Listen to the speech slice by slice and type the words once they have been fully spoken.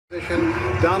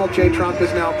Donald J. Trump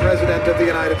is now President of the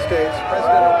United States.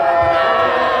 President Obama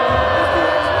is the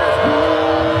ex-president.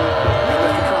 And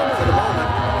Mr. Trump, for the moment,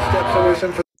 steps away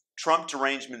from Trump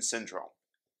Derangement Syndrome.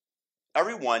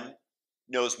 Everyone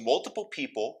knows multiple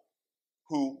people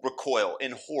who recoil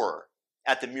in horror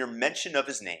at the mere mention of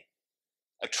his name,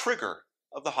 a trigger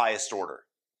of the highest order.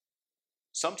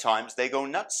 Sometimes they go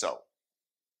nutso.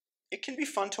 It can be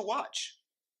fun to watch.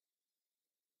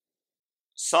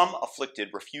 Some afflicted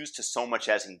refuse to so much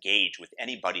as engage with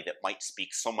anybody that might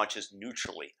speak so much as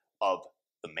neutrally of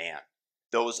the man.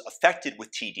 Those affected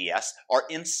with TDS are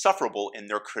insufferable in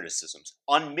their criticisms,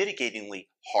 unmitigatingly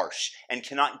harsh, and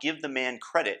cannot give the man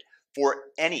credit for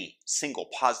any single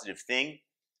positive thing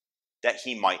that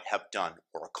he might have done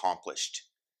or accomplished.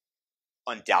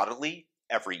 Undoubtedly,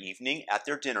 every evening at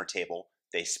their dinner table,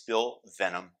 they spill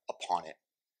venom upon it.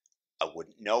 I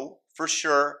wouldn't know for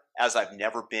sure, as I've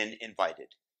never been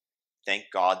invited. Thank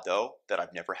God, though, that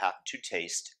I've never had to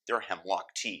taste their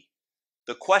hemlock tea.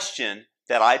 The question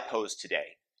that I pose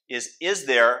today is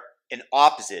there an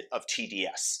opposite of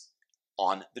TDS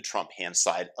on the Trump hand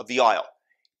side of the aisle?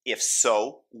 If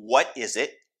so, what is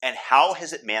it, and how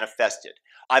has it manifested?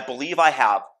 I believe I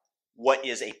have what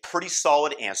is a pretty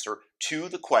solid answer to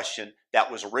the question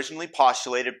that was originally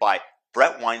postulated by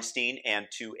Bret Weinstein and,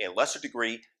 to a lesser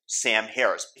degree, Sam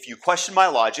Harris. If you question my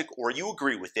logic or you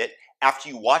agree with it, after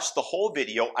you watch the whole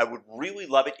video, I would really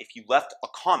love it if you left a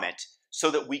comment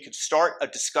so that we could start a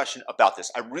discussion about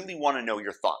this. I really want to know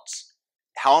your thoughts.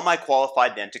 How am I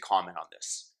qualified then to comment on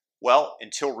this? Well,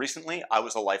 until recently, I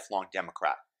was a lifelong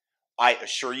Democrat. I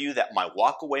assure you that my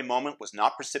walk-away moment was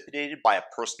not precipitated by a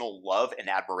personal love and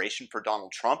admiration for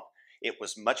Donald Trump. It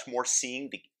was much more seeing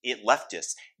the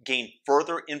leftists gain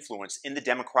further influence in the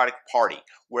Democratic Party,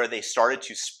 where they started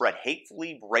to spread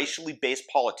hatefully, racially based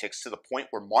politics to the point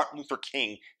where Martin Luther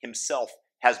King himself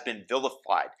has been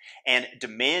vilified, and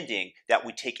demanding that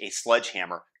we take a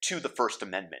sledgehammer to the First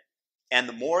Amendment. And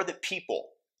the more that people,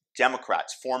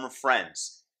 Democrats, former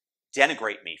friends,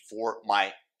 denigrate me for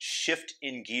my shift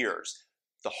in gears,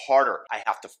 the harder I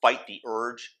have to fight the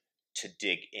urge to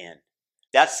dig in.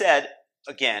 That said,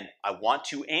 again, I want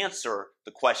to answer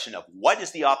the question of what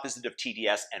is the opposite of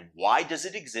TDS and why does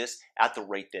it exist at the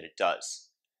rate that it does.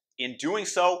 In doing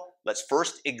so, let's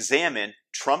first examine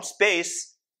Trump's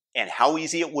base and how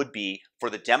easy it would be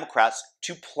for the Democrats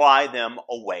to ply them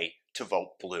away to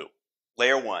vote blue.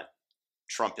 Layer one,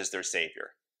 Trump is their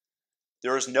savior.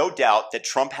 There is no doubt that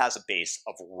Trump has a base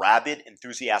of rabid,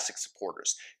 enthusiastic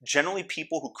supporters, generally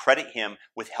people who credit him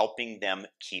with helping them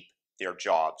keep their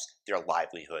jobs, their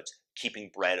livelihoods, keeping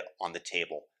bread on the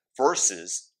table,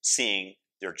 versus seeing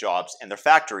their jobs and their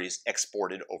factories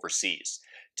exported overseas.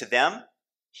 To them,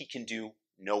 he can do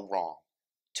no wrong.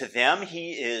 To them,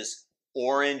 he is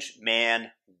Orange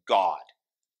Man God,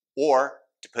 or,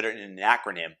 to put it in an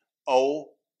acronym,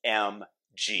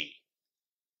 OMG.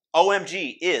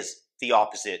 OMG is the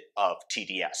opposite of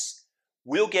TDS.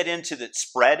 We'll get into the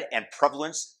spread and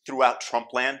prevalence throughout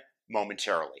Trumpland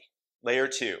momentarily. Layer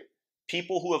two,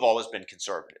 people who have always been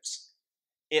conservatives.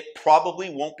 It probably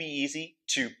won't be easy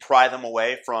to pry them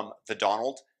away from the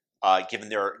Donald, given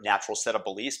their natural set of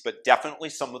beliefs, but definitely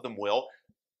some of them will.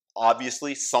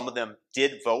 Obviously, some of them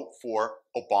did vote for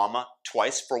Obama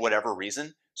twice for whatever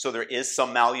reason, so there is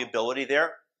some malleability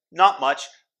there. Not much,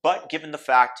 but given the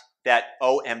fact that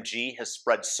OMG has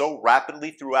spread so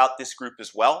rapidly throughout this group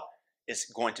as well, it's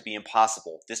going to be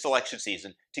impossible this election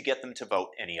season to get them to vote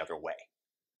any other way.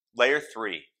 Layer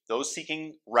three, those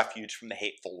seeking refuge from the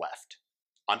hateful left.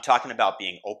 I'm talking about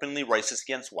being openly racist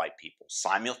against white people,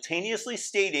 simultaneously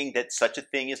stating that such a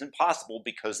thing isn't possible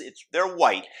because they're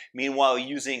white, meanwhile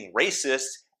using racist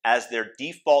as their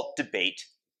default debate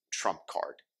trump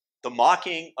card. The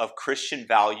mocking of Christian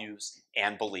values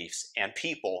and beliefs and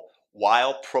people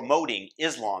while promoting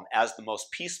Islam as the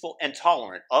most peaceful and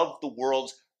tolerant of the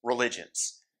world's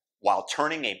religions, while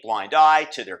turning a blind eye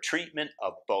to their treatment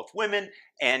of both women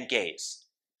and gays.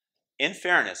 In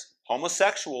fairness,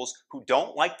 homosexuals who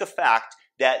don't like the fact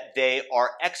that they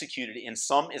are executed in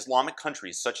some Islamic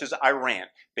countries, such as Iran,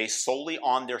 based solely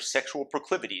on their sexual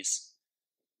proclivities,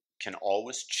 can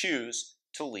always choose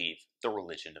to leave the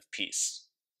religion of peace.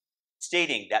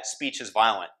 Stating that speech is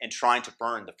violent and trying to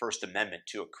burn the First Amendment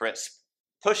to a crisp.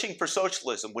 Pushing for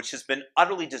socialism, which has been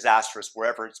utterly disastrous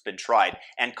wherever it's been tried,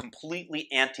 and completely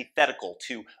antithetical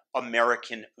to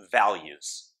American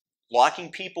values.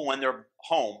 Locking people in their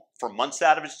home for months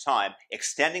at a time,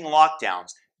 extending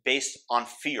lockdowns based on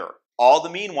fear. All the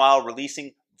meanwhile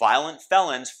releasing violent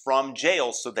felons from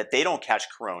jail so that they don't catch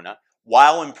corona,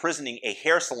 while imprisoning a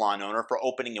hair salon owner for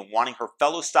opening and wanting her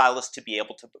fellow stylist to be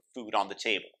able to put food on the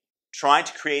table. trying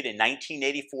to create a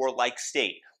 1984-like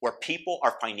state where people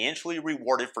are financially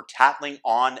rewarded for tattling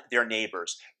on their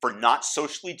neighbors, for not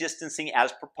socially distancing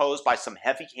as proposed by some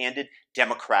heavy-handed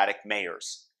Democratic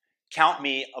mayors. Count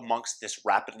me amongst this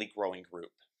rapidly growing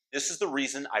group. This is the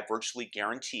reason I virtually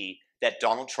guarantee that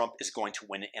Donald Trump is going to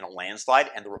win in a landslide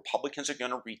and the Republicans are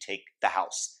going to retake the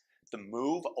House. The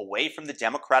move away from the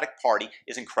Democratic Party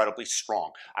is incredibly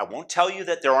strong. I won't tell you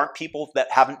that there aren't people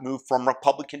that haven't moved from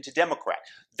Republican to Democrat.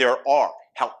 There are.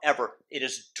 However, it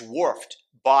is dwarfed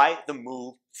by the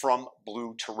move from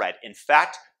blue to red. In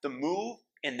fact, the move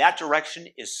in that direction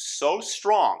is so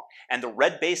strong and the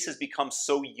red base has become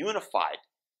so unified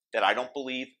that I don't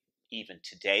believe even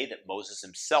today that Moses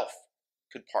himself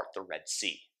could part the Red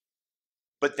Sea.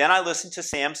 But then I listened to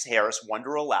Sam Harris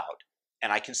wonder aloud,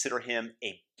 and I consider him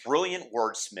a brilliant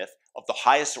wordsmith of the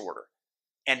highest order.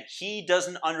 And he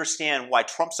doesn't understand why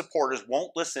Trump supporters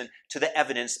won't listen to the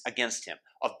evidence against him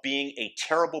of being a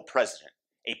terrible president,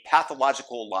 a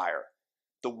pathological liar,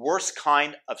 the worst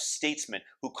kind of statesman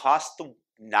who cost the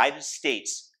United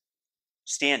States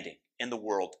standing in the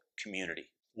world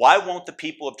community. Why won't the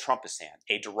people of Trumpistan,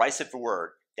 a derisive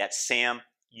word that Sam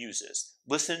uses,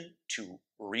 listen to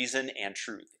reason and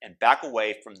truth and back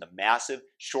away from the massive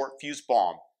short fuse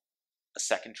bomb a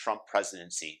second Trump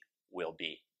presidency will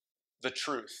be? The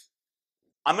truth.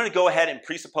 I'm going to go ahead and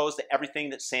presuppose that everything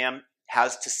that Sam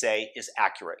has to say is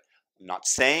accurate. I'm not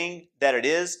saying that it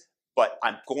is, but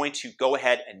I'm going to go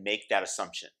ahead and make that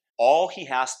assumption. All he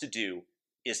has to do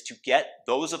is to get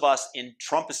those of us in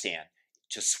Trumpistan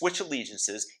to switch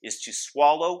allegiances, is to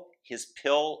swallow his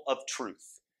pill of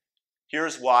truth.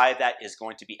 Here's why that is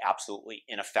going to be absolutely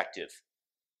ineffective.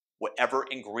 Whatever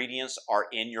ingredients are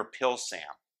in your pill, Sam,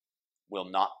 will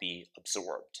not be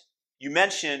absorbed. You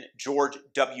mentioned George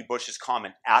W. Bush's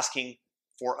comment asking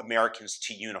for Americans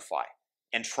to unify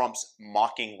and Trump's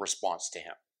mocking response to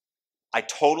him. I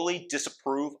totally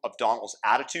disapprove of Donald's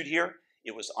attitude here.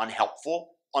 It was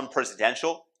unhelpful,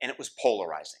 unpresidential, and it was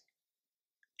polarizing.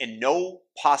 In no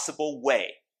possible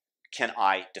way can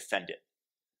I defend it.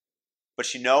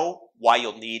 But you know why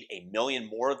you'll need a million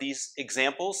more of these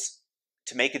examples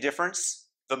to make a difference?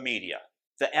 The media.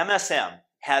 The MSM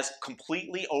has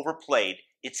completely overplayed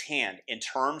its hand in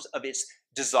terms of its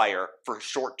desire for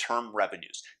short-term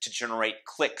revenues to generate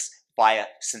clicks via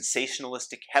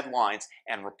sensationalistic headlines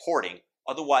and reporting,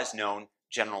 otherwise known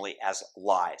generally as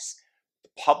lies. The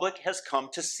public has come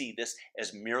to see this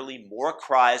as merely more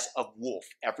cries of wolf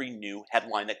every new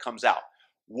headline that comes out.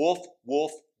 Wolf,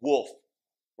 wolf, wolf.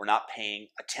 We're not paying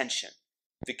attention.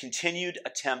 The continued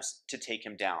attempts to take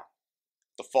him down,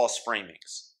 the false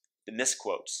framings, the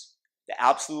misquotes, the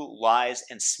absolute lies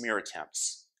and smear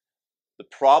attempts. The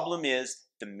problem is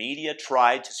the media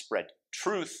tried to spread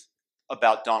truth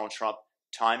about Donald Trump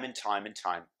time and time and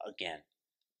time again.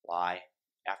 Lie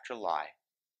after lie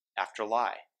after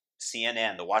lie.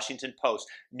 CNN, the Washington Post,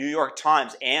 New York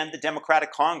Times, and the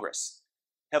Democratic Congress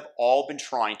have all been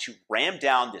trying to ram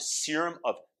down this serum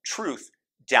of truth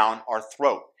down our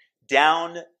throat,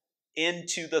 down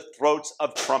into the throats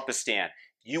of Trumpistan.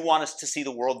 You want us to see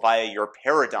the world via your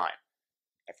paradigm.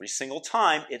 Every single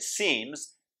time it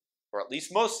seems, or at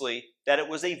least mostly, that it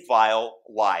was a vile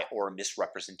lie or a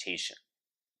misrepresentation.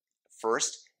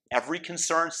 First, every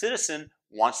concerned citizen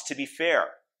wants to be fair.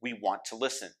 We want to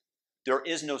listen. There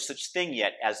is no such thing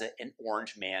yet as an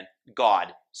orange man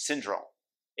God syndrome.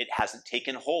 It hasn't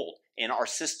taken hold in our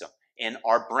system, in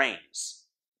our brains.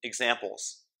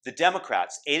 Examples. The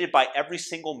Democrats, aided by every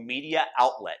single media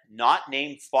outlet, not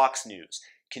named Fox News,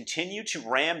 continue to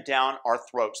ram down our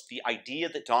throats the idea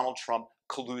that Donald Trump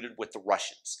colluded with the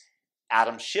Russians.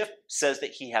 Adam Schiff says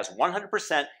that he has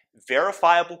 100%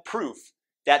 verifiable proof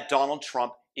that Donald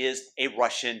Trump is a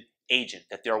Russian agent,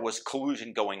 that there was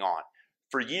collusion going on.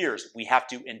 For years, we have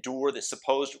to endure the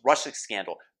supposed Russia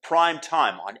scandal, prime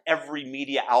time on every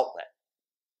media outlet.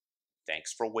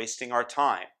 Thanks for wasting our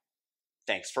time.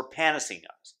 Thanks for panicking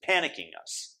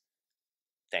us.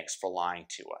 Thanks for lying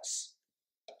to us.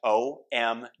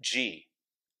 OMG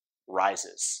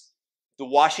rises. The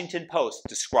Washington Post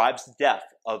describes the death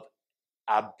of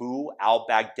Abu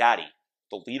al-Baghdadi,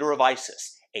 the leader of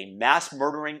ISIS, a mass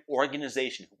murdering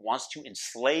organization who wants to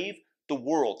enslave the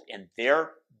world in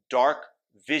their dark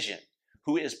vision,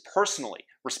 who is personally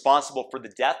responsible for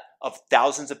the death of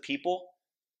thousands of people,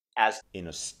 as an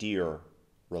austere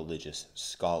religious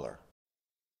scholar.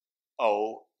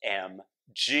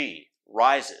 OMG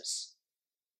rises.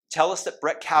 Tell us that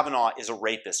Brett Kavanaugh is a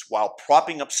rapist while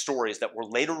propping up stories that were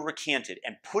later recanted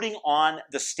and putting on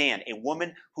the stand a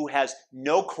woman who has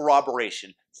no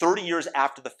corroboration 30 years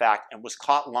after the fact and was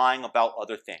caught lying about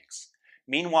other things.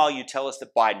 Meanwhile, you tell us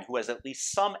that Biden, who has at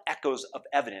least some echoes of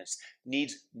evidence,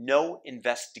 needs no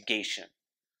investigation.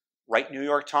 Right, New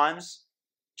York Times?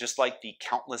 Just like the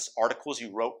countless articles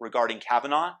you wrote regarding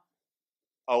Kavanaugh?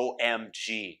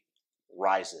 OMG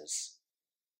rises.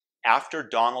 After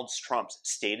Donald Trump's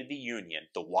State of the Union,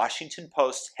 the Washington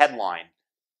Post headline,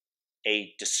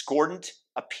 "A discordant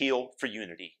appeal for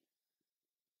unity."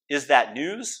 Is that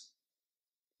news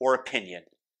or opinion?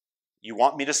 You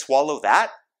want me to swallow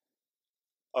that?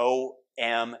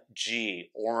 OMG,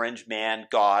 Orange Man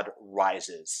God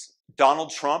rises.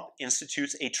 Donald Trump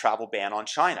institutes a travel ban on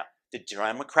China. The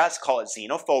Democrats call it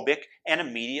xenophobic and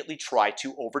immediately try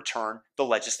to overturn the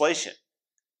legislation.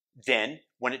 Then,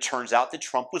 when it turns out that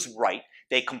Trump was right,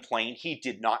 they complain he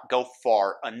did not go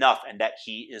far enough and that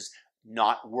he is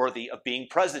not worthy of being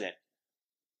president.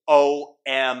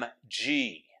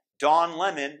 OMG. Don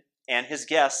Lemon and his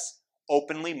guests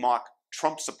openly mock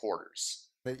Trump supporters.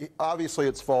 Obviously,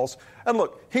 it's false. And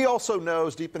look, he also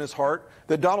knows deep in his heart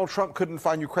that Donald Trump couldn't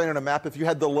find Ukraine on a map if you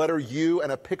had the letter U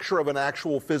and a picture of an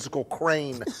actual physical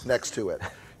crane next to it.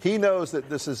 He knows that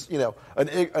this is,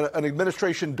 an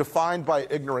administration defined by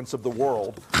ignorance of the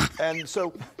world. And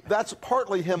so that's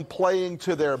partly him playing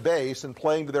to their base and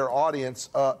playing to their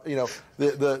audience,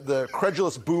 the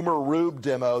credulous boomer Rube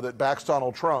demo that backs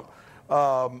Donald Trump,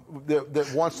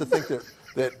 that wants to think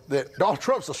that Donald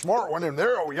Trump's the smart one, and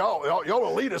y'all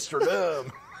elitists are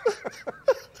dumb.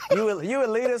 You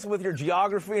elitists with your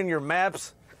geography and your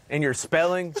maps and your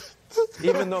spelling,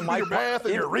 even though your math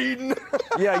and your reading.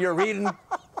 Yeah, you're reading,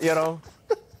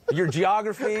 your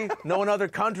geography, knowing other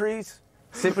countries,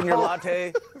 sipping your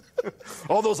latte.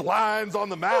 All those lines on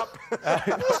the map.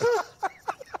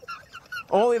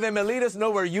 Only them elitists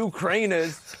know where Ukraine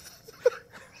is.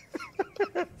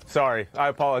 Sorry, I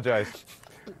apologize.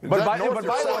 But by the way,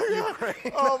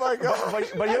 oh my God!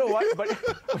 But you know what? But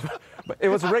it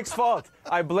was Rick's fault.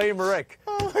 I blame Rick.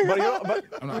 But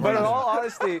in all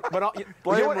honesty, blame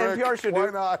what Rick. NPR should do?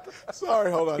 Why not? Sorry,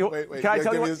 hold on. Wait. Can I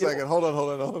tell give you me a second. Hold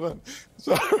on.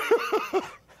 Sorry.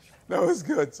 That was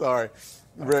good. Sorry,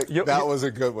 Rick. That was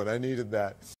a good one. I needed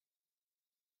that.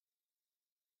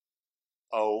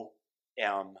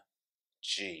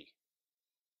 OMG.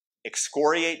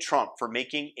 Excoriate Trump for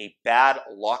making a bad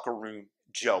locker room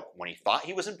joke when he thought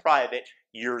he was in private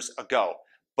years ago,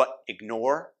 but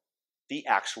ignore the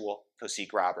actual pussy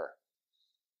grabber.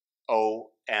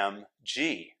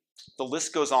 OMG. The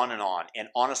list goes on, and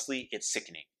honestly, it's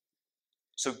sickening.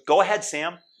 So go ahead,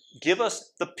 Sam. Give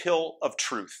us the pill of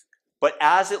truth. But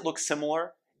as it looks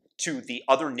similar to the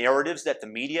other narratives that the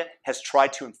media has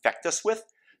tried to infect us with,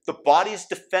 the body's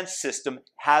defense system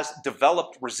has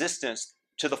developed resistance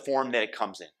to the form that it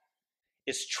comes in.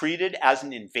 It's treated as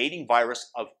an invading virus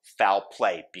of foul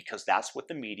play because that's what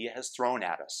the media has thrown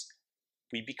at us.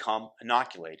 We become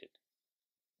inoculated.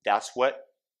 That's what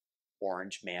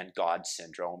Orange Man God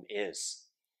Syndrome is.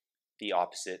 The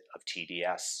opposite of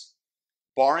TDS.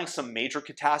 Barring some major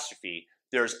catastrophe,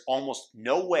 there's almost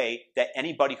no way that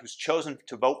anybody who's chosen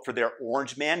to vote for their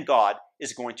Orange Man God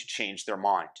is going to change their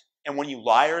mind. And when you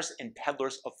liars and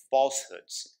peddlers of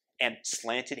falsehoods and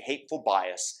slanted hateful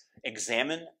bias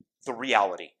examine the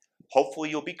reality,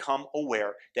 hopefully you'll become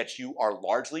aware that you are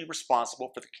largely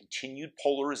responsible for the continued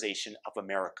polarization of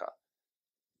America,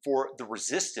 for the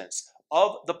resistance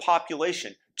of the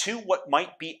population to what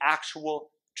might be actual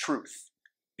truth,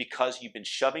 because you've been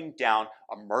shoving down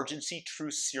emergency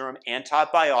truth serum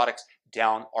antibiotics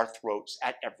down our throats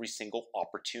at every single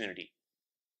opportunity.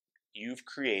 You've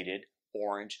created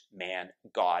Orange Man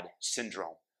God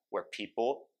Syndrome, where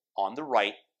people on the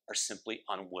right are simply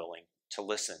unwilling to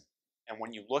listen. And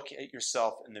when you look at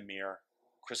yourself in the mirror,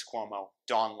 Chris Cuomo,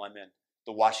 Don Lemon,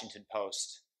 the Washington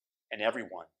Post, and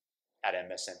everyone at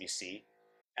MSNBC,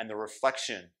 and the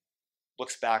reflection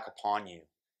looks back upon you,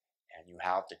 and you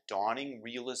have the dawning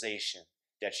realization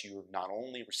that you are not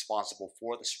only responsible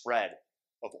for the spread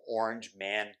of Orange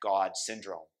Man God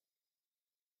Syndrome,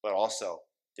 but also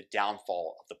the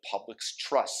downfall of the public's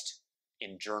trust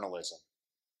in journalism.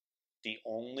 The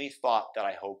only thought that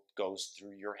I hope goes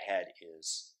through your head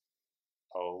is,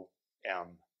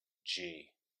 OMG.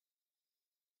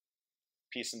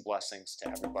 Peace and blessings to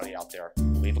everybody out there.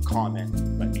 Leave a comment.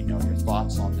 Let me know your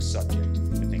thoughts on the subject.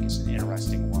 I think it's an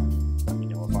interesting one. Let me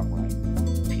know if I'm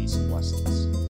right. Peace and blessings.